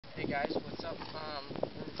Hey guys, what's up?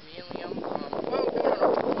 It's me and Liam. Whoa,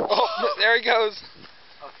 no. Oh, there he goes.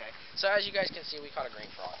 Okay, so as you guys can see, we caught a green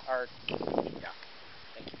frog. Yeah.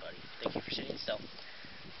 Thank you, buddy. Thank you for sitting still.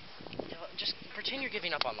 Just pretend you're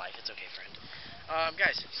giving up on life. It's okay, friend.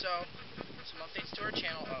 Guys, so some updates to our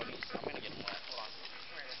channel. Oh, I'm gonna get him wet. Hold on.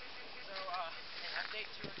 So, an update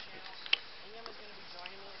to our channel. Liam is gonna be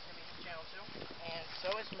joining me. It's gonna be his channel too, and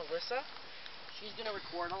so is Melissa. She's going to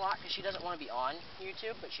record a lot because she doesn't want to be on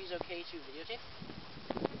YouTube, but she's okay to videotape.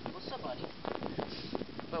 What's up, buddy?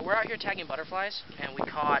 But we're out here tagging butterflies, and we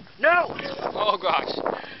caught... No! Oh, gosh.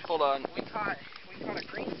 Hold on. We caught a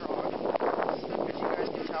green frog. As you guys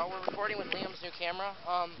can tell, we're recording with Liam's new camera.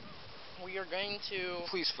 We are going to...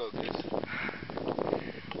 Please focus.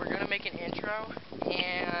 We're going to make an intro,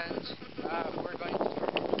 and we're going to start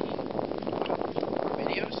editing more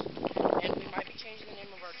videos. And we might be changing the name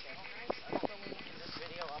of our channel, guys. I don't know when we'll get this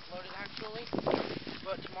video uploaded, actually.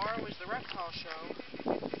 But tomorrow is the reptile show.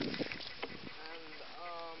 And,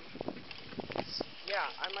 yeah,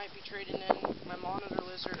 I might be trading in my monitor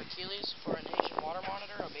lizard Achilles for an Asian water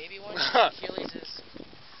monitor, a baby one. Achilles is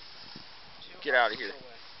Get out of here.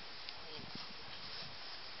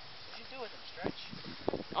 What'd you do with him, Stretch?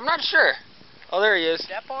 I'm not sure. Oh, there he is.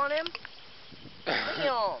 Step on him?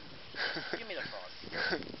 Liam! Give me the frog.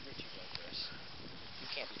 You're too dangerous. You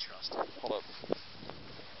can't be trusted. Hold up.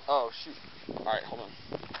 Oh, shoot. Alright, hold on.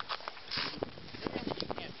 You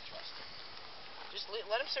can't be trusted. Just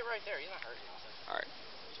let him sit right there. He's not hurting nothing. Alright.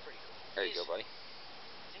 He's pretty cool. There you go, buddy. I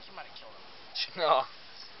think you might have killed him. No.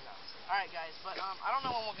 Alright, guys, but I don't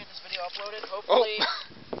know when we'll get this video uploaded. Hopefully,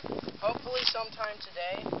 hopefully sometime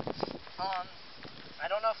today. I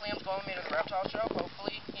don't know if Liam's going with me to the reptile show.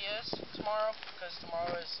 Hopefully he is tomorrow, because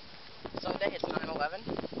tomorrow is Sunday. It's 9/11.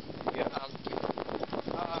 Yeah.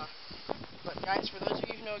 But guys, for those of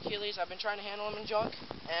you who know Achilles, I've been trying to handle him in junk,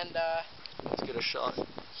 and Let's get a shot.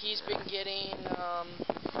 he's been getting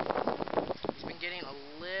a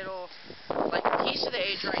little, like, he's to the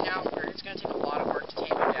age right now where it's going to take a lot of work to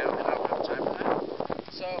tame him down, and I don't have time for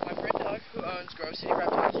that. So my friend Doug, who owns Grove City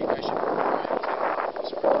Reptiles, you guys should remember him.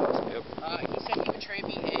 Yep. He said he would trade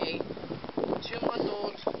me a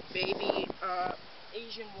 2-month-old baby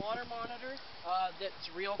Asian water monitor that's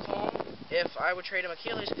real calm if I would trade him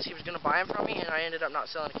Achilles, because he was going to buy him from me, and I ended up not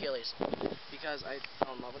selling Achilles because I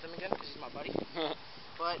fell in love with him again because he's my buddy.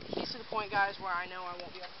 But he's to the point, guys, where I know I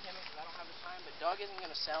won't be able to tame him because I don't have the time, but Doug isn't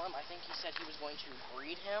going to sell him. I think he said he was going to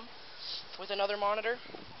breed him with another monitor.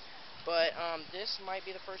 But this might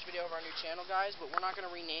be the first video of our new channel, guys, but we're not going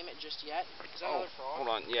to rename it just yet. Is that another frog?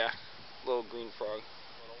 Hold on, yeah. Little green frog.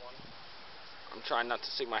 Little one. I'm trying not to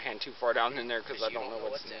stick my hand too far down in there because I don't know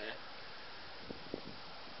what's in there.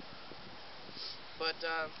 But,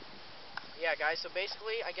 yeah, guys, so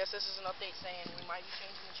basically, I guess this is an update saying we might be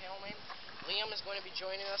changing the channel name. Liam is going to be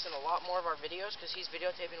joining us in a lot more of our videos because he's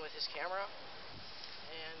videotaping with his camera.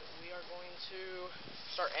 And we are going to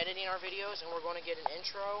start editing our videos, and we're going to get an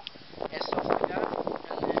intro and stuff like that.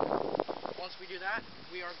 And then, once we do that,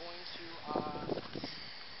 we are going to,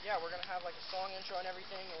 yeah, we're going to have, like, a song intro and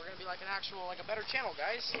everything, and we're going to be, like, an actual, like, a better channel,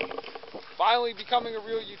 guys. Finally becoming a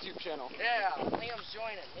real YouTube channel. Yeah, Liam's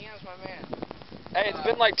joining. Liam's my man. Hey, it's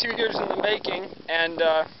been like 2 years in the making, and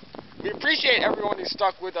we appreciate everyone who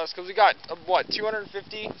stuck with us, because we got, what, 250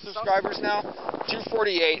 subscribers now?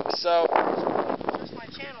 248, so... Just my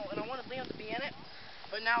channel, and I wanted Liam to be in it,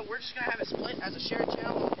 but now we're just going to have it split as a shared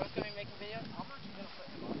channel, and we're both going to be making videos. I'm actually going to put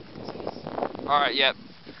him on. Alright, yep.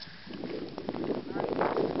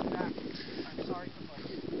 I'm sorry for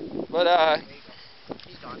playing. But, There you go.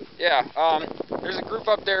 He's gone. yeah, there's a group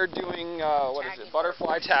up there doing,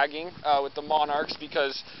 butterfly tagging with the monarchs,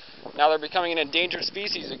 because now they're becoming an endangered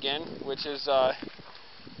species again, which is, I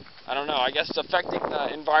don't know, I guess it's affecting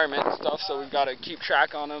the environment and stuff, so we've got to keep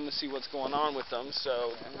track on them and see what's going on with them.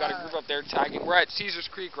 So we've got a group up there tagging. We're at Caesars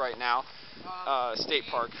Creek right now, State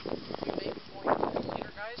Park. We may be joining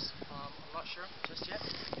later, guys. I'm not sure just yet.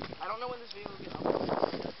 I don't know when this video will get uploaded.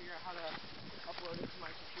 I'm going to figure out how to upload it to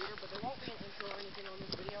my computer, but there won't be an intro or anything on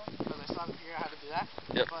this video because I still haven't figured out how to do that.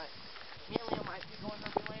 Yep. But me and Liam might be going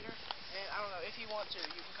hunting later, and I don't know, if you want to,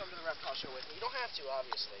 you can come to the reptile show with me. You don't have to,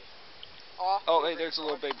 obviously. Oh, hey, there's a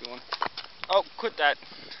little baby one. Oh, quit that.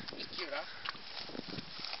 He's cute, huh?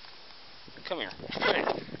 Come here.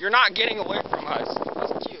 You're not getting away from us.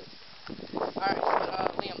 He's cute. Alright,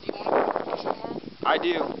 but Liam, do you want to go to the reptile show tomorrow? I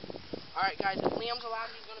do. Alright, guys, if Liam's allowed,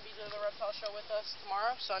 he's going to be to the reptile show with us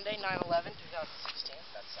tomorrow, Sunday, 9/11, 2016.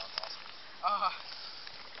 That sounds awesome.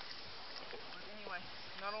 But anyway,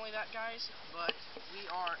 not only that, guys, but we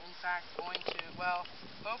are in fact going to, well,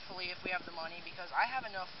 hopefully if we have the money, because I have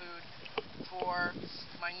enough food for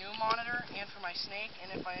my new monitor and for my snake,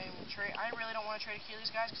 and if I really don't want to trade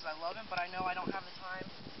Achilles, guys, because I love him, but I know I don't have the time,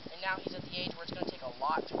 and now he's at the age where it's going to take a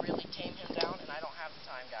lot to really tame him down, and I don't have the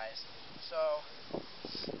time, guys. So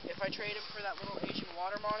if I trade him for that little Asian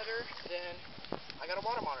water monitor, then I got a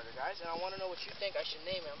water monitor, guys, and I want to know what you think I should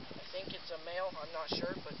name him. I think it's a male, I'm not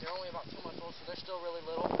sure, but they're only about 2 months old, so they're still really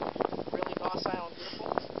little, really docile and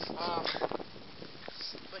beautiful.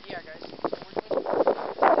 But yeah, guys, so we're doing,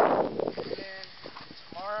 and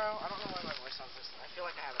tomorrow, I don't know why my voice sounds this, I feel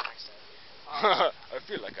like I have an accent. I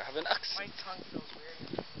feel like I have an accent. My tongue feels weird,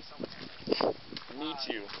 and it makes me sound like Me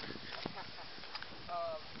too.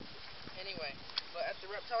 Anyway, but at the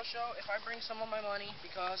reptile show, if I bring some of my money,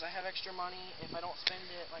 because I have extra money, if I don't spend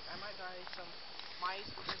it, like, I might buy some mice,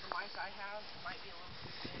 because the mice I have might be a little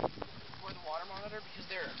too big for the water monitor, because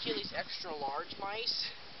they're Achilles extra large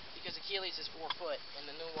mice, because Achilles is 4 foot, and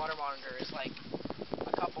the new water monitor is like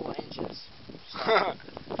a couple of inches. So,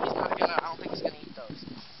 he's not gonna, I don't think he's gonna eat those.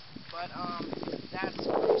 But, that's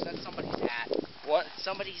gross, that's somebody's hat. What?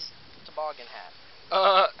 Somebody's toboggan hat.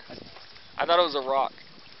 I thought it was a rock.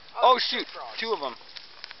 Oh shoot, frogs. 2 of them.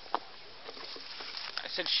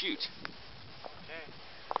 I said shoot. Okay.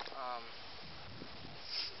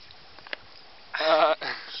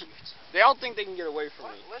 They all think they can get away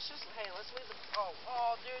from me. Let's leave the, oh,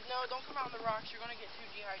 dude, no, don't come out on the rocks, you're gonna get too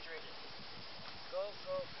dehydrated. Go.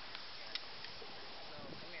 No,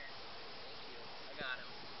 come here. Thank you, I got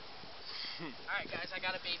him. Alright, guys, I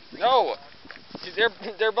got a baby. No! See,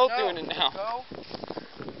 they're both doing it now. Go.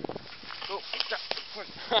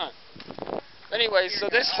 Anyways, so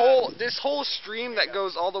this whole stream that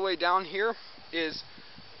goes all the way down here is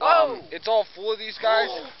it's all full of these guys.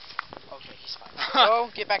 Okay, he's fine. Go,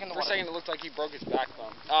 get back in the water. For a second it looked like he broke his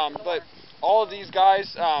backbone. But all of these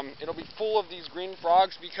guys, it'll be full of these green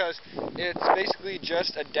frogs because it's basically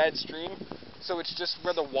just a dead stream. So it's just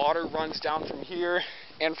where the water runs down from here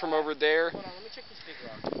and from over there. Hold on, let me check this big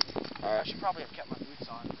rock. Alright. I should probably have kept my boots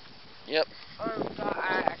on. Yep. Oh, God,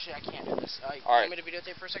 actually, I can't do this. Alright. You want me to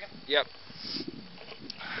videotape for a second? Yep.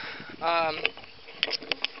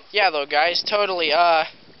 Yeah, though, guys, totally,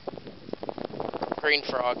 green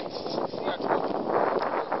frog. That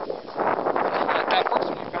first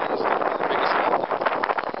one you found is the biggest one.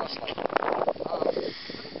 Most likely.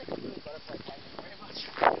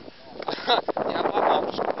 Yeah, my mom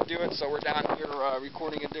just wanted to do it, so we're down here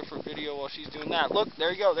recording a different video while she's doing that. Look,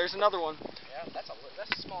 there you go. There's another one. Yeah, that's the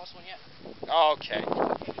smallest one yet. Okay.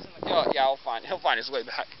 Yeah, he'll find his way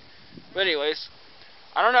back. But anyways,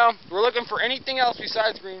 I don't know. We're looking for anything else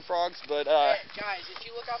besides green frogs, but Hey, guys, if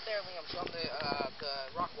you look out there, Liam, show them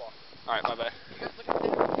the rock wall. All right, my bad. You guys look up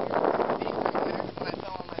there. When I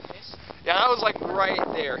fell on my face. Yeah, that was like right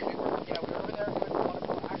there. We were over there with the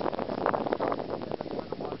waterfall. Actually, the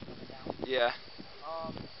water's coming down. Yeah.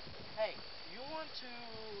 Hey, you want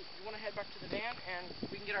to head back to the van and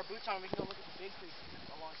we can get our boots on and we can go look at the big creek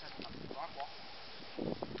alongside the rock wall.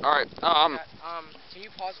 All right. Can you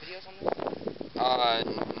pause videos on this? No.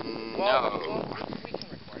 Well, we can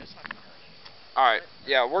record. It's not gonna hurt anything. All right.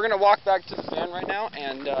 Yeah, we're gonna walk back to the van right now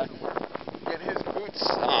and get his boots.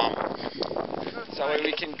 So that way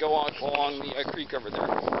we can go on along the creek over there.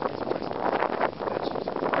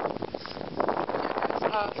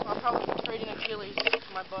 I'll probably be trading Achilles to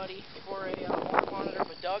my buddy for a water monitor,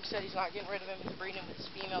 but Doug said he's not getting rid of him. He's breeding him with his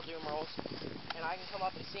female doom rolls, and I can come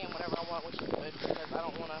up and see him whenever I want, which is good because I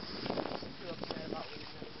don't want to be too upset about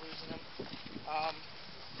losing him.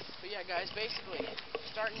 But yeah, guys, basically,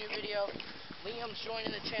 start a new video. Liam's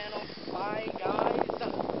joining the channel. Bye, guys.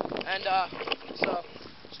 And so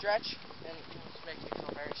Stretch, and this makes me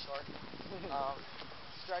feel very sore.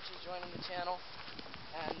 Stretch is joining the channel.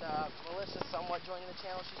 And Melissa's somewhat joining the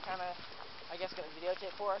channel. She's kind of, I guess, going to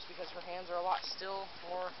videotape for us because her hands are a lot still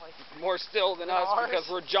more still than us ours.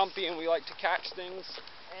 because we're jumpy and we like to catch things.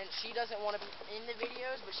 And she doesn't want to be in the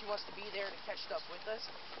videos, but she wants to be there to catch stuff with us.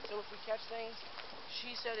 So if we catch things,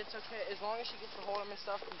 she said it's okay as long as she gets to hold them and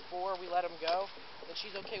stuff before we let them go. That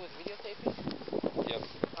she's okay with videotaping. Yep.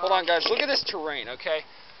 Hold on, guys. Look at this terrain, okay?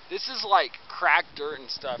 This is like cracked dirt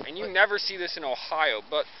and stuff, and you never see this in Ohio.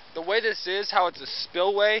 But the way this is, how it's a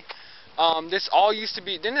spillway, didn't this all used to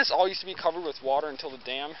be covered with water until the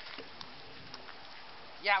dam?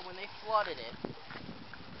 Yeah, when they flooded it,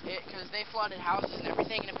 because they flooded houses and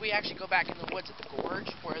everything. And if we actually go back in the woods at the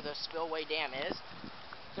gorge where the spillway dam is,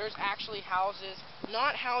 there's actually houses,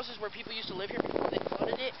 not houses where people used to live here before they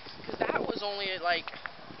flooded it, because that was only like,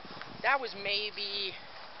 that was maybe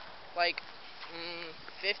like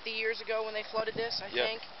 50 years ago when they flooded this, I Yep.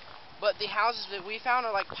 think. But the houses that we found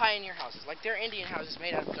are like pioneer houses. Like they're Indian houses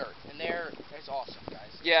made out of dirt. And it's awesome, guys.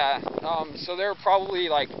 Yeah, so they're probably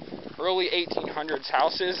like early 1800s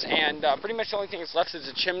houses, and pretty much the only thing that's left is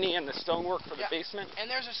a chimney and the stonework for the basement. And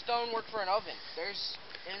there's a stonework for an oven. There's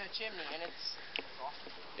in a chimney, and it's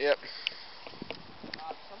awesome. Yep.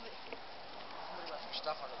 Somebody left their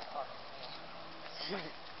stuff under the car.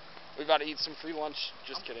 We about to eat some free lunch.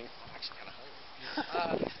 Just kidding. I'm actually kind of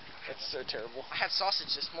hungry. That's so terrible. I had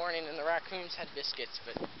sausage this morning, and the raccoons had biscuits,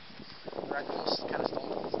 but the raccoons kind of stole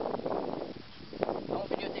them. Don't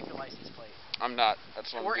videotape your license plate. I'm not.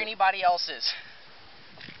 That's what Or I'm doing. anybody else's.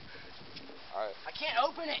 Alright. I can't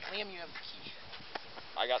open it. Liam, you have the key.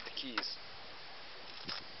 I got the keys.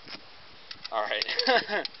 Alright.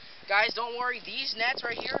 Guys, don't worry. These nets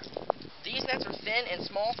right here, these nets are thin and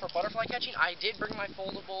small for butterfly catching. I did bring my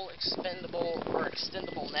foldable, expendable, or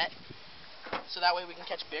extendable net, so that way we can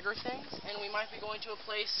catch bigger things. And we might be going to a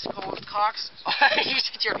place called Cox. You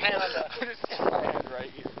hit your head on the... I just hit my head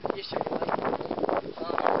right here. You should have left.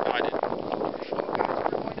 I didn't. Guys,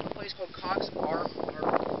 we're going to a place called Cox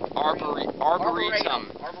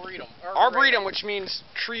Arboretum. Arboretum, which means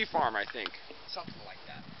tree farm, I think. Something like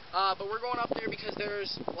that. But we're going up there because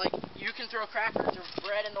there's, like, you can throw crackers or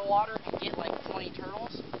bread in the water and get, like, 20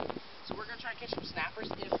 turtles. So we're going to try to catch some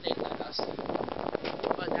snappers if they let us.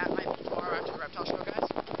 But that might be tomorrow after the reptile show, guys.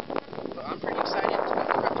 But I'm pretty excited to go to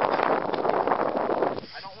the reptile show.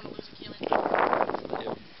 I don't want to lose a Keelan.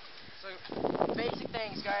 Yep. So, basic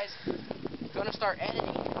things, guys. Gonna start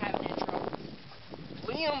editing, have an intro.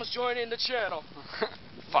 Liam's joining the channel.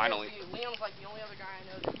 Finally. Liam's like the only other guy I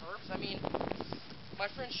know that herps. I mean, my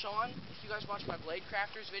friend Sean, if you guys watch my Blade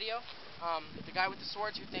Crafters video, the guy with the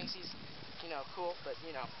swords who thinks he's, you know, cool, but,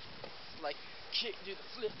 you know, like, do the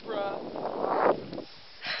flip, bruh.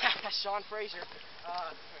 Sean Fraser,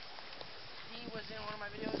 he was in one of my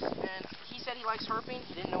videos, and he said he likes herping.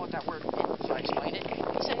 He didn't know what that word meant, so I explained it.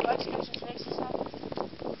 He said he likes catching snakes and stuff,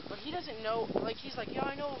 but he doesn't know, like, he's like, yeah,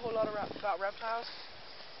 I know a whole lot about reptiles.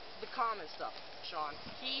 The common stuff, Sean.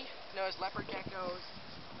 He knows leopard geckos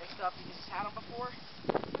and stuff because he's had them before.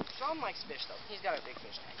 Sean likes fish, though. He's got a big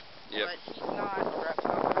fish tank. Yep. But he's not a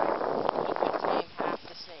reptile guy. He could name half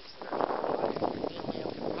the snakes that are in the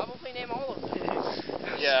Liam could probably name all of them.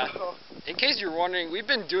 Yeah. So, in case you're wondering, we've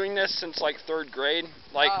been doing this since like 3rd grade.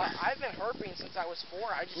 Like, I've been herping since I was 4.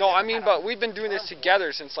 But we've been doing this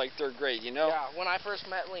together since like 3rd grade, you know? Yeah, when I first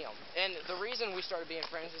met Liam. And the reason we started being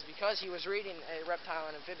friends is because he was reading a reptile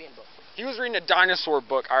and amphibian book. He was reading a dinosaur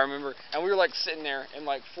book, I remember, and we were like sitting there in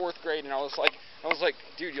like 4th grade, and I was like,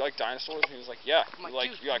 dude, you like dinosaurs? And he was like, yeah. You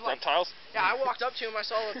like reptiles? Yeah, I walked up to him, I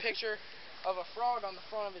saw a picture of a frog on the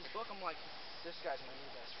front of his book. I'm like, this guy's my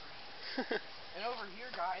new best friend. And over here,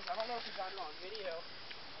 guys, I don't know if you got it on video.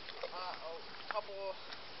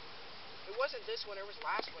 It wasn't this winter, it was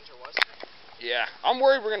last winter, wasn't it? Yeah, I'm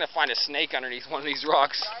worried we're gonna find a snake underneath one of these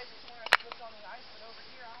rocks. Guys, it's when I slipped on the ice, but over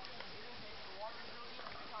here, I don't think the videotape, the water's real deep.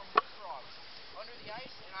 I found this frog under the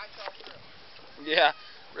ice, and I fell through. Yeah,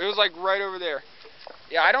 it was like right over there.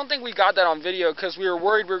 Yeah, I don't think we got that on video because we were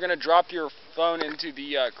worried we were gonna drop your phone into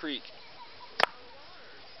the creek.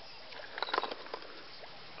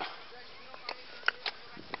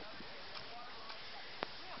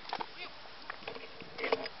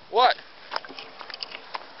 What?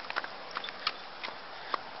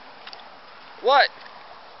 What?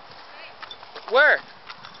 Where?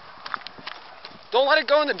 Don't let it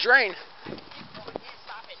go in the drain. I can't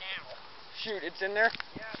stop it now. Shoot, it's in there?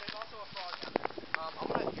 Yeah, there's also a frog down there. I'm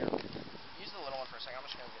gonna, use the little one for a second. I'm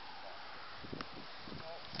just gonna get the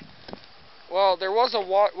frog. Well, there was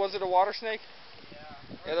was it a water snake? Yeah.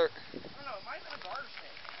 Yeah, I don't know, it might have been a garter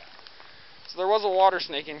snake. So there was a water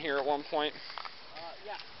snake in here at one point.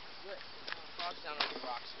 Yeah. Good. Frogs down under the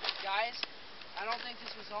rocks. Guys, I don't think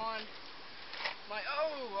this was on my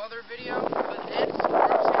other video, but this, where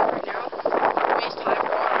I'm standing right now, waist high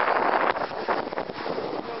water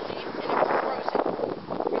real deep, and it was frozen.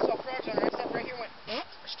 We saw frogs on it, except right here went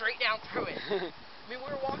straight down through it. I mean,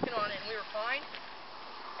 we were walking on it and we were fine,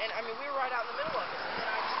 and I mean, we were right out in the middle of it, and then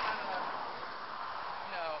I just kind of,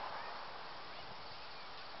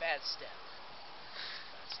 bad step.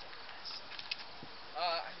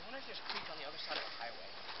 I wonder if there's a creek on the other side of the highway.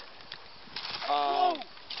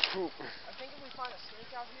 Poop. I think if we find a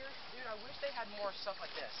snake out here, dude, I wish they had more stuff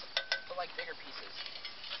like this, but like bigger pieces.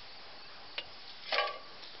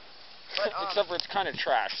 But, except for it's kind of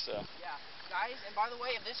trash, so. Yeah, guys, and by the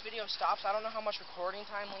way, if this video stops, I don't know how much recording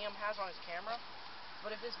time Liam has on his camera,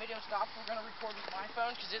 but if this video stops, we're going to record with my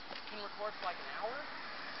phone, because it can record for like an hour.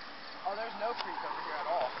 Oh, there's no creek over here at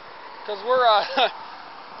all. Because we're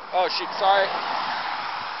Oh shoot, sorry.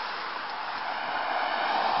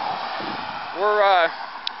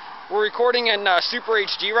 We're recording in Super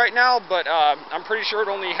HD right now, but I'm pretty sure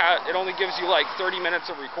it only gives you like 30 minutes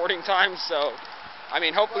of recording time. So, I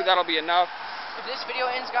mean, hopefully that'll be enough. If this video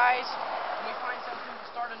ends, guys, and we find something,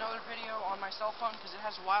 we'll start another video on my cell phone because it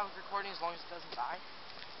has a while of recording as long as it doesn't die.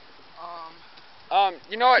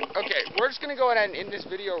 You know what? Okay, we're just gonna go ahead and end this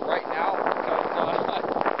video right now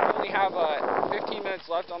because we only have 15 minutes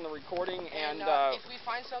left on the recording, and if we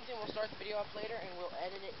find something, we'll start the video up later and we'll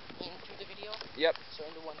edit it into the video. Yep. So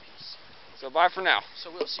into one piece. So bye for now. So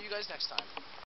we'll see you guys next time.